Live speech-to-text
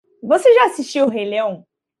Você já assistiu o Rei Leão?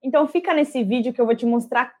 Então fica nesse vídeo que eu vou te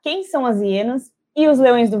mostrar quem são as hienas e os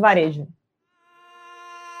leões do varejo.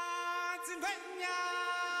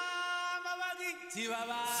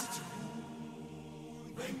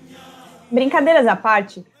 Brincadeiras à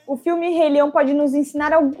parte, o filme Rei Leão pode nos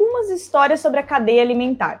ensinar algumas histórias sobre a cadeia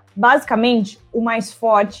alimentar. Basicamente, o mais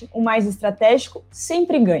forte, o mais estratégico,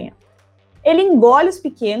 sempre ganha. Ele engole os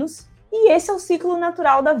pequenos e esse é o ciclo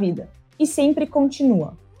natural da vida. E sempre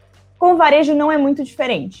continua. Com o varejo não é muito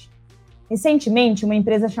diferente. Recentemente, uma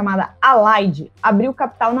empresa chamada Allied abriu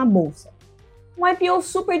capital na bolsa. Um IPO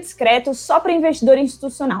super discreto só para investidor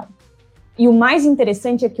institucional. E o mais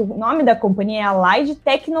interessante é que o nome da companhia é Allied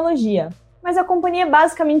Tecnologia, mas a companhia é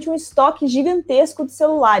basicamente um estoque gigantesco de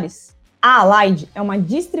celulares. A Allied é uma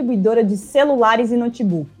distribuidora de celulares e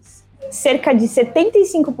notebooks. Cerca de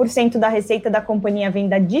 75% da receita da companhia vem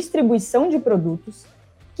da distribuição de produtos,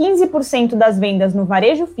 15% das vendas no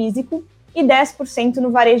varejo físico e 10% no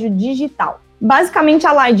varejo digital. Basicamente, a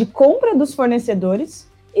Allied compra dos fornecedores,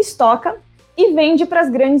 estoca e vende para as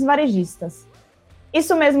grandes varejistas.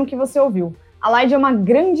 Isso mesmo que você ouviu. A Allied é uma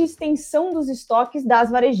grande extensão dos estoques das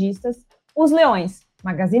varejistas, os leões,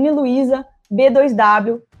 Magazine Luiza,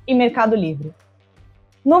 B2W e Mercado Livre.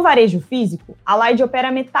 No varejo físico, a Allied opera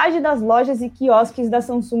metade das lojas e quiosques da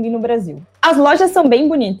Samsung no Brasil. As lojas são bem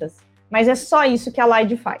bonitas, mas é só isso que a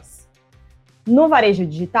Allied faz. No varejo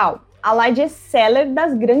digital, a Allied é seller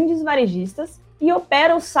das grandes varejistas e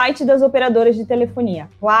opera o site das operadoras de telefonia,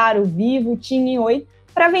 Claro, Vivo, TIM e Oi,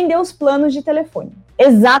 para vender os planos de telefone.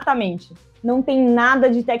 Exatamente! Não tem nada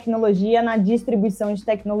de tecnologia na distribuição de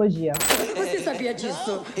tecnologia. Você sabia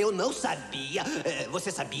disso? Não, eu não sabia.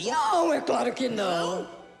 Você sabia? Não, é claro que não.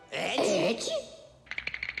 Ed?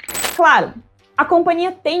 Claro, a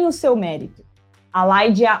companhia tem o seu mérito. A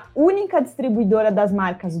Allied é a única distribuidora das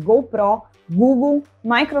marcas GoPro, Google,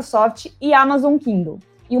 Microsoft e Amazon Kindle,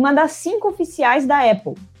 e uma das 5 oficiais da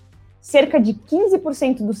Apple. Cerca de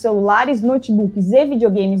 15% dos celulares, notebooks e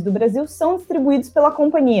videogames do Brasil são distribuídos pela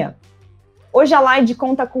companhia. Hoje a Allied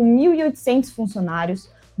conta com 1.800 funcionários,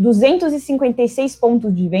 256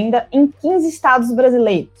 pontos de venda em 15 estados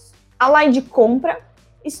brasileiros. A Allied compra,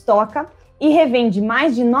 estoca e revende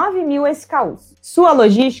mais de 9.000 SKUs. Sua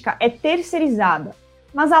logística é terceirizada,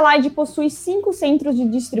 mas a Allied possui 5 centros de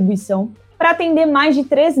distribuição para atender mais de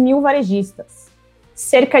 3.000 varejistas.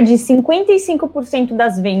 Cerca de 55%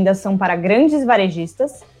 das vendas são para grandes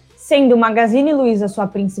varejistas, sendo o Magazine Luiza sua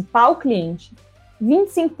principal cliente,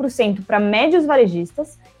 25% para médios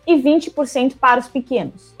varejistas e 20% para os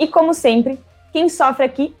pequenos. E como sempre, quem sofre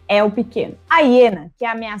aqui é o pequeno. A hiena, que é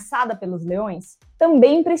ameaçada pelos leões,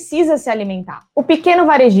 também precisa se alimentar. O pequeno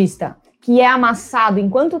varejista, que é amassado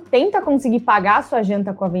enquanto tenta conseguir pagar sua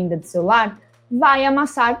janta com a venda de celular, vai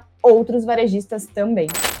amassar outros varejistas também.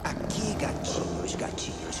 Aqui, gatinhos,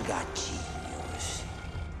 gatinhos, gatinhos.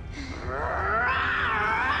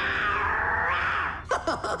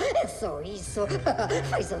 É só isso.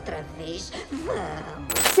 Faz outra vez.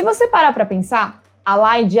 Vamos. Se você parar para pensar, a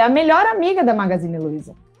Allied é a melhor amiga da Magazine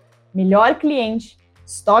Luiza. Melhor cliente,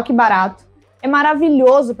 estoque barato. É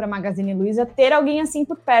maravilhoso para a Magazine Luiza ter alguém assim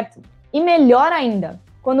por perto. E melhor ainda,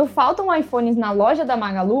 quando faltam iPhones na loja da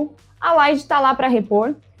Magalu, a Allied está lá para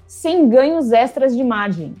repor, sem ganhos extras de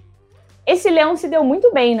margem. Esse leão se deu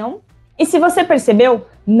muito bem, não? E se você percebeu,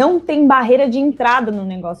 não tem barreira de entrada no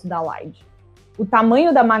negócio da Allied. O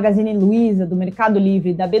tamanho da Magazine Luiza, do Mercado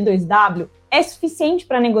Livre e da B2W é suficiente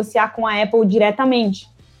para negociar com a Apple diretamente,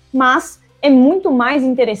 mas é muito mais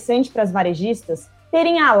interessante para as varejistas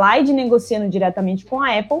terem a Allied negociando diretamente com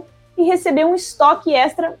a Apple e receber um estoque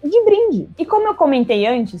extra de brinde. E como eu comentei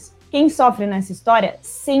antes, quem sofre nessa história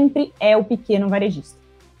sempre é o pequeno varejista.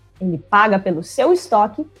 Ele paga pelo seu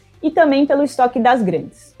estoque e também pelo estoque das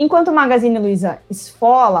grandes. Enquanto o Magazine Luiza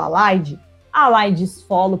esfola a Allied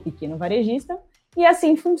esfola o pequeno varejista e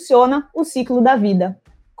assim funciona o ciclo da vida.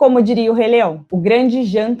 Como diria o Rei Leão, o grande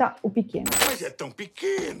janta o pequeno. Mas é tão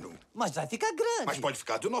pequeno. Mas vai ficar grande. Mas pode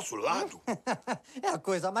ficar do nosso lado. É a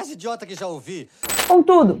coisa mais idiota que já ouvi.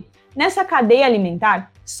 Contudo, nessa cadeia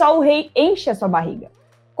alimentar, só o rei enche a sua barriga.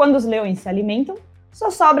 Quando os leões se alimentam, só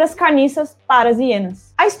sobra as carniças para as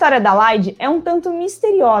hienas. A história da Allied é um tanto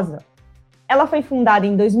misteriosa. Ela foi fundada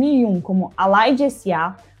em 2001 como Allied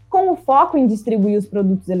SA, com o foco em distribuir os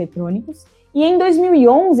produtos eletrônicos, e em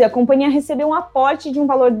 2011 a companhia recebeu um aporte de um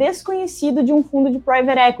valor desconhecido de um fundo de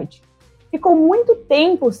private equity. Ficou muito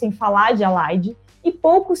tempo sem falar de Allied e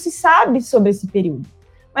pouco se sabe sobre esse período.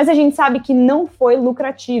 Mas a gente sabe que não foi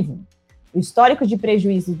lucrativo. O histórico de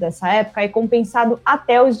prejuízos dessa época é compensado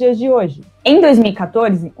até os dias de hoje. Em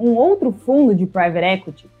 2014, um outro fundo de private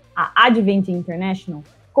equity, a Advent International,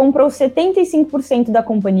 comprou 75% da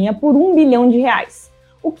companhia por R$ 1 bilhão,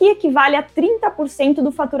 o que equivale a 30%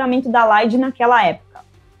 do faturamento da Allied naquela época.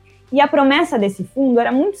 E a promessa desse fundo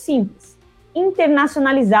era muito simples: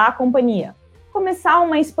 internacionalizar a companhia, começar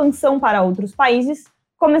uma expansão para outros países,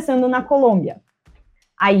 começando na Colômbia.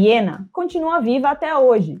 A Hiena continua viva até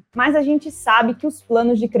hoje, mas a gente sabe que os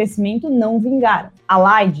planos de crescimento não vingaram. A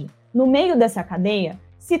Allied, no meio dessa cadeia,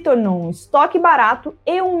 se tornou um estoque barato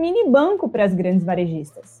e um mini banco para as grandes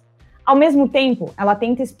varejistas. Ao mesmo tempo, ela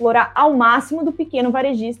tenta explorar ao máximo do pequeno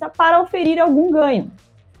varejista para oferir algum ganho.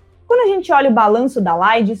 Quando a gente olha o balanço da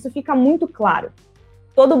Allied, isso fica muito claro.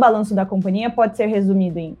 Todo o balanço da companhia pode ser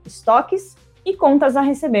resumido em estoques e contas a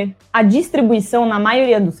receber. A distribuição, na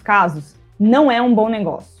maioria dos casos, não é um bom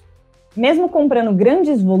negócio. Mesmo comprando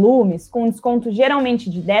grandes volumes, com desconto geralmente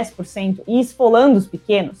de 10% e esfolando os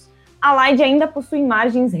pequenos, a Allied ainda possui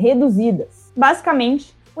margens reduzidas.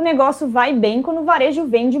 Basicamente, o negócio vai bem quando o varejo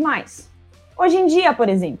vende mais. Hoje em dia, por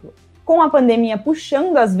exemplo, com a pandemia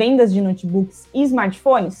puxando as vendas de notebooks e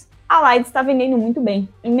smartphones, a Allied está vendendo muito bem.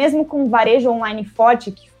 E mesmo com o varejo online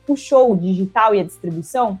forte que puxou o digital e a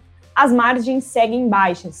distribuição, as margens seguem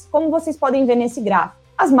baixas, como vocês podem ver nesse gráfico.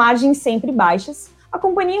 As margens sempre baixas, a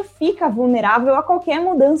companhia fica vulnerável a qualquer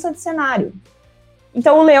mudança de cenário.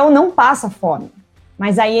 Então o leão não passa fome,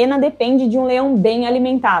 mas a hiena depende de um leão bem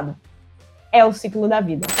alimentado. É o ciclo da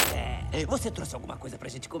vida. Você trouxe alguma coisa pra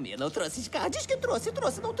gente comer, não trouxe, Scar? Diz que trouxe,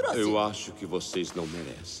 não trouxe. Eu acho que vocês não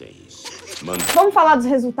merecem. Vamos falar dos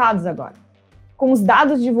resultados agora. Com os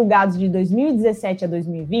dados divulgados de 2017 a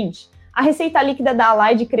 2020, a receita líquida da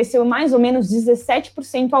Allied cresceu mais ou menos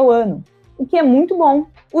 17% ao ano, o que é muito bom.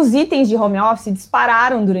 Os itens de home office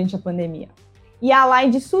dispararam durante a pandemia. E a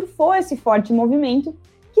Allied surfou esse forte movimento,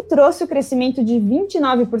 que trouxe o crescimento de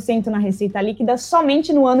 29% na receita líquida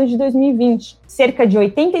somente no ano de 2020. Cerca de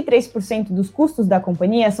 83% dos custos da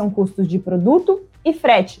companhia são custos de produto e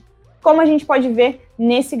frete, como a gente pode ver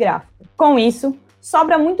nesse gráfico. Com isso,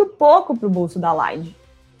 sobra muito pouco para o bolso da Allied.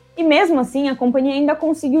 E mesmo assim, a companhia ainda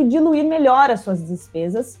conseguiu diluir melhor as suas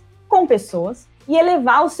despesas com pessoas e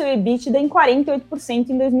elevar o seu EBITDA em 48%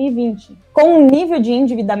 em 2020. Com um nível de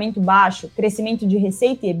endividamento baixo, crescimento de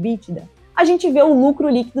receita e EBITDA, a gente vê o lucro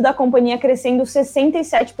líquido da companhia crescendo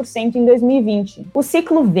 67% em 2020. O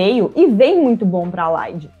ciclo veio e vem muito bom para a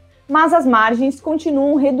Allied, mas as margens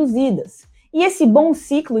continuam reduzidas. E esse bom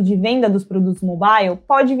ciclo de venda dos produtos mobile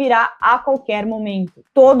pode virar a qualquer momento.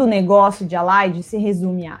 Todo o negócio de Allied se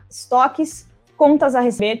resume a estoques, contas a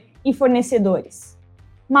receber e fornecedores.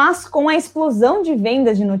 Mas com a explosão de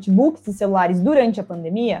vendas de notebooks e celulares durante a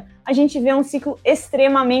pandemia, a gente vê um ciclo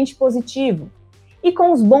extremamente positivo. E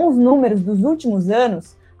com os bons números dos últimos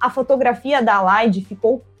anos, a fotografia da Allied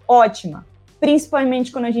ficou ótima,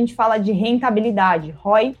 principalmente quando a gente fala de rentabilidade,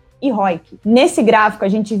 ROI e ROIC. Nesse gráfico, a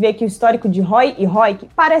gente vê que o histórico de ROI e ROIC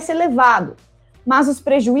parece elevado, mas os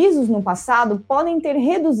prejuízos no passado podem ter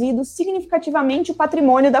reduzido significativamente o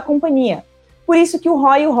patrimônio da companhia. Por isso que o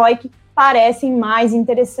ROI e o ROIC parecem mais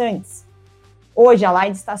interessantes. Hoje, a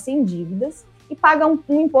Allied está sem dívidas e paga um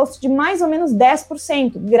imposto de mais ou menos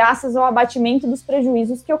 10%, graças ao abatimento dos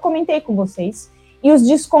prejuízos que eu comentei com vocês e os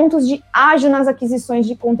descontos de ágio nas aquisições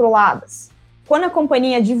de controladas. Quando a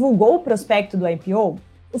companhia divulgou o prospecto do IPO,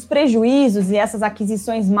 os prejuízos e essas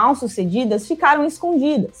aquisições mal sucedidas ficaram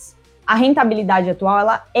escondidas. A rentabilidade atual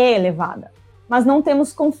ela é elevada, mas não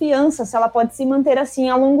temos confiança se ela pode se manter assim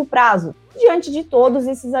a longo prazo, diante de todos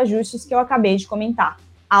esses ajustes que eu acabei de comentar.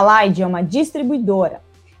 A Allied é uma distribuidora,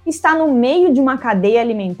 está no meio de uma cadeia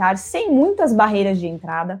alimentar sem muitas barreiras de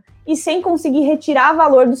entrada e sem conseguir retirar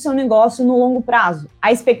valor do seu negócio no longo prazo.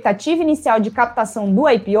 A expectativa inicial de captação do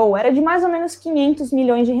IPO era de mais ou menos 500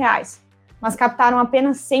 milhões de reais, mas captaram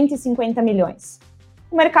apenas 150 milhões.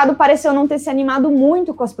 O mercado pareceu não ter se animado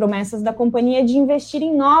muito com as promessas da companhia de investir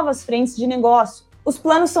em novas frentes de negócio. Os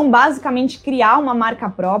planos são basicamente criar uma marca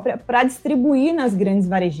própria para distribuir nas grandes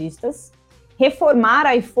varejistas,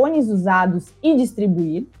 reformar iPhones usados e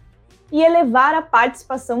distribuir, e elevar a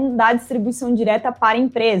participação da distribuição direta para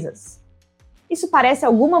empresas. Isso parece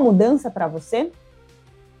alguma mudança para você?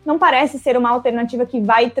 Não parece ser uma alternativa que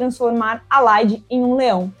vai transformar a Allied em um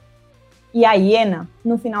leão. E a hiena,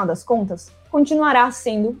 no final das contas, continuará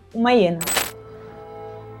sendo uma hiena.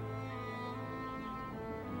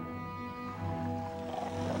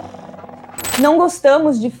 Não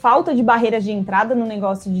gostamos de falta de barreiras de entrada no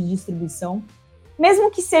negócio de distribuição,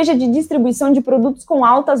 mesmo que seja de distribuição de produtos com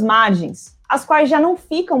altas margens, as quais já não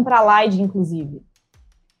ficam para a Allied, inclusive.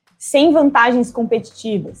 Sem vantagens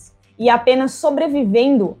competitivas e apenas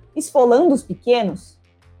sobrevivendo, esfolando os pequenos,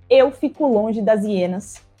 eu fico longe das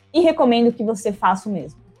hienas e recomendo que você faça o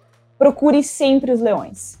mesmo. Procure sempre os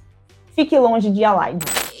leões. Fique longe de Allied.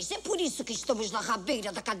 É por isso que estamos na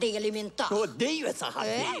rabeira da cadeia alimentar. Odeio essa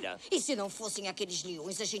rabeira. É? E se não fossem aqueles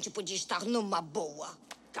leões, a gente podia estar numa boa.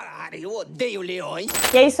 Cara, eu odeio leões.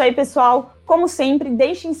 E é isso aí, pessoal. Como sempre,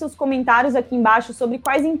 deixem seus comentários aqui embaixo sobre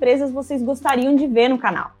quais empresas vocês gostariam de ver no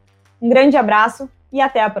canal. Um grande abraço e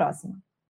até a próxima!